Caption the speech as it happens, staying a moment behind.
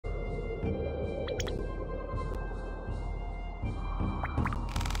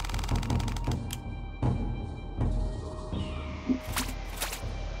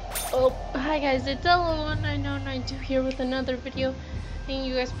Hi guys, it's CLYDESDALE here with another video, and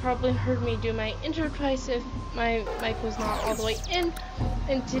you guys probably heard me do my intro twice if my mic was not all the way in.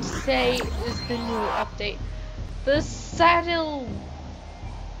 And today is the new update. The saddle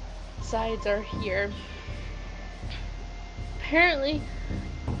sides are here. Apparently,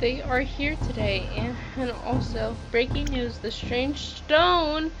 they are here today, and also breaking news: the strange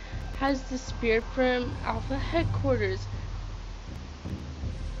stone has disappeared from Alpha headquarters.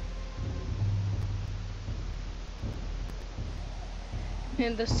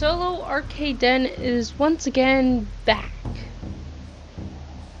 And the solo arcade den is once again back.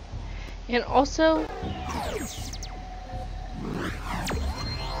 And also,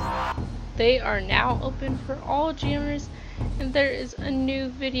 they are now open for all jammers. And there is a new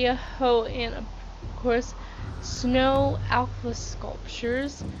video and of course snow alpha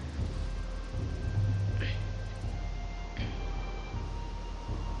sculptures.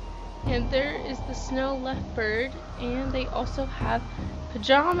 And there is the snow leopard, and they also have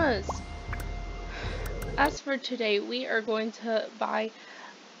pajamas. As for today, we are going to buy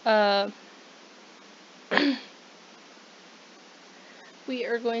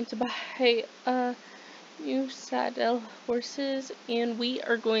new saddle horses, and we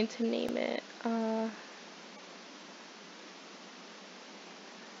are going to name it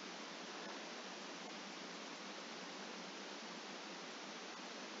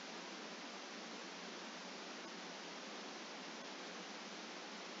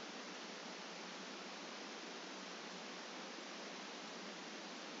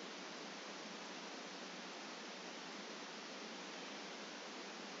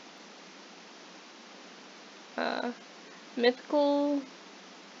Mythical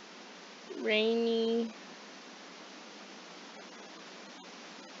Rainy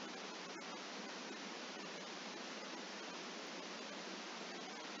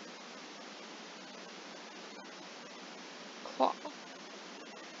Claw.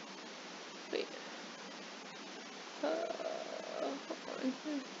 Wait. Hold on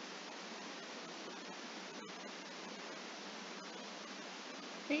here.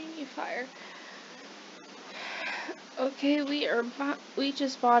 Rainy Fire. Okay, we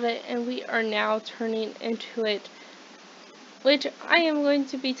just bought it, and we are now turning into it, which I am going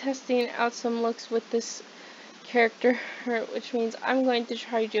to be testing out some looks with this character, which means I'm going to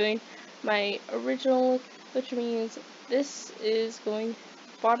try doing my original look, which means this is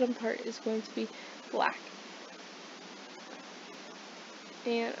bottom part is going to be black.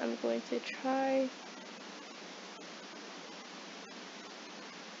 And I'm going to try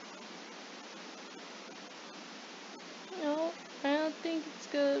no, I don't think it's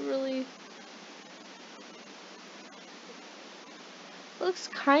good really. Looks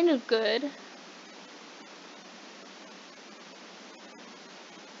kind of good.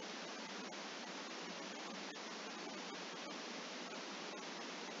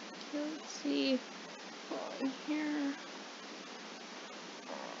 Let's see on here.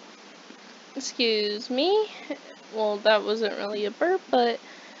 Excuse me. Well, that wasn't really a burp, but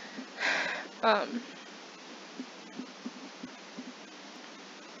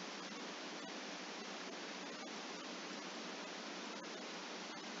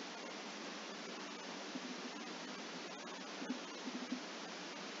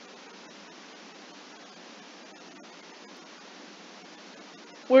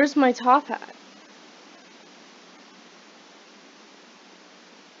where's my top hat?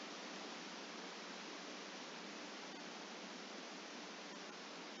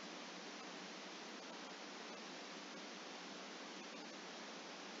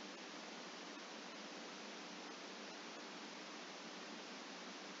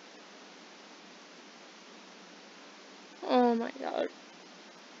 Oh my god.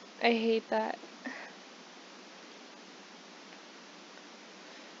 I hate that.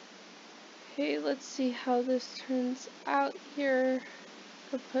 Okay, let's see how this turns out here.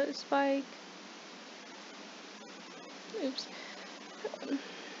 I'll put a spike. Oops.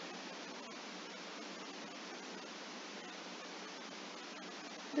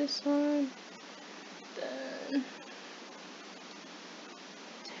 This one. Then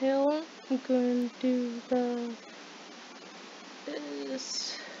tail. I'm going to do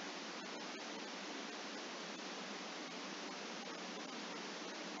this.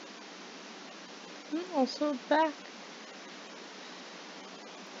 And also back.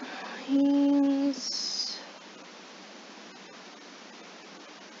 Wings.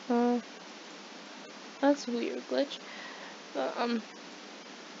 That's a weird glitch. But,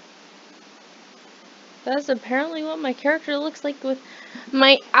 that's apparently what my character looks like with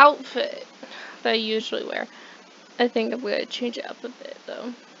my outfit that I usually wear. I think I'm gonna change it up a bit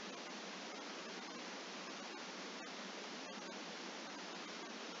though.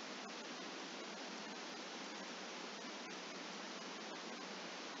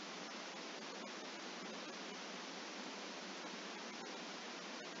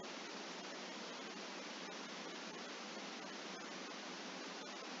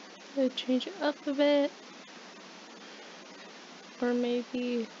 to change it up a bit. Or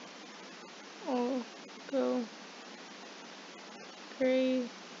maybe I'll go gray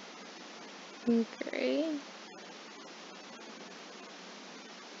and gray.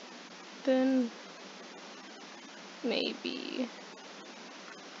 Then maybe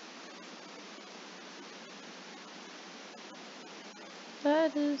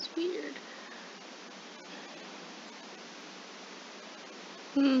that is weird.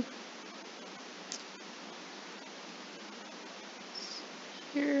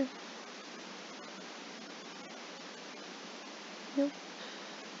 Here. Nope.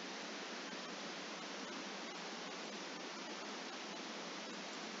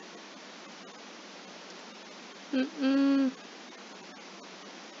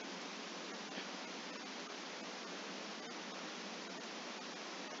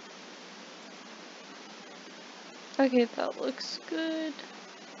 Okay, that looks good.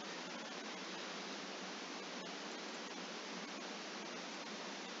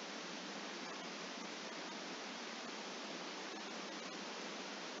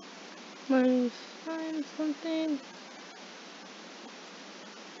 Let me find something.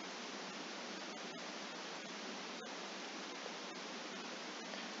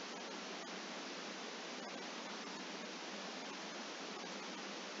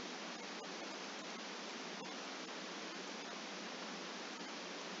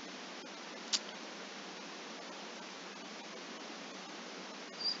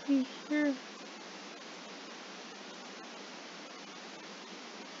 See here.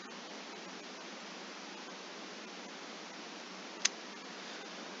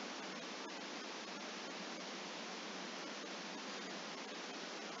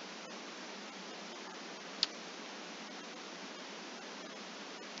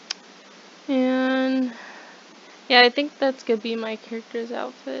 And yeah, I think that's gonna be my character's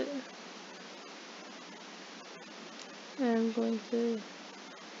outfit. And I'm going to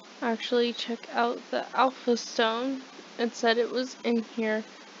actually check out the Alpha Stone. It said it was in here.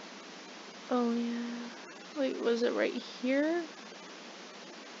 Oh yeah. Wait, was it right here?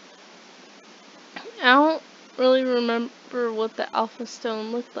 I don't really remember what the Alpha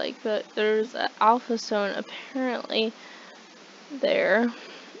Stone looked like, but there's an Alpha Stone apparently there,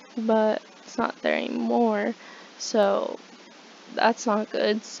 but it's not there anymore, so that's not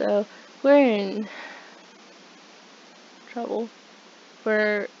good. So we're in trouble.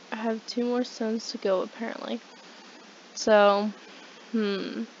 I have 2 more stones to go apparently. So,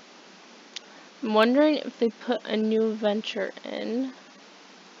 I'm wondering if they put a new adventure in.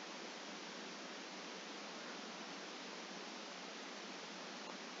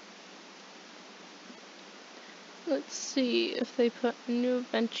 Let's see if they put a new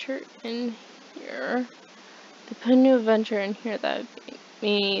adventure in here. If they put a new adventure in here, that would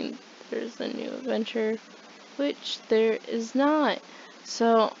mean there's a new adventure, which there is not.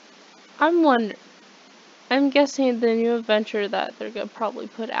 So I'm guessing the new adventure that they're gonna probably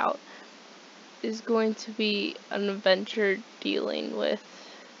put out is going to be an adventure dealing with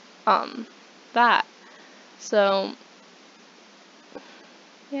that. So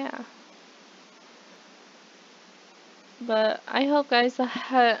yeah. But I hope guys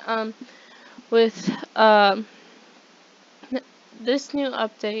that with this new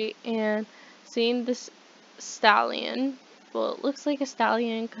update and seeing this stallion, well, it looks like a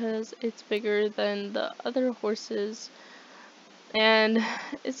stallion because it's bigger than the other horses, and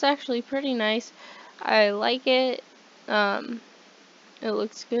it's actually pretty nice. I like it. It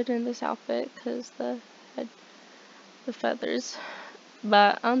looks good in this outfit because the feathers.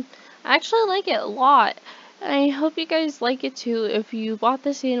 But I actually like it a lot. I hope you guys like it too. If you bought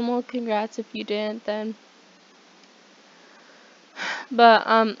this animal, congrats. If you didn't, then. But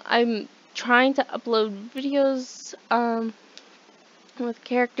I'm trying to upload videos with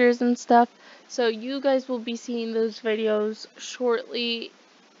characters and stuff, so you guys will be seeing those videos shortly.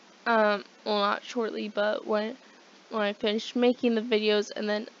 Well, not shortly, but when I finish making the videos and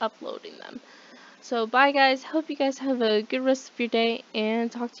then uploading them. So bye guys, hope you guys have a good rest of your day,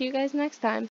 and talk to you guys next time.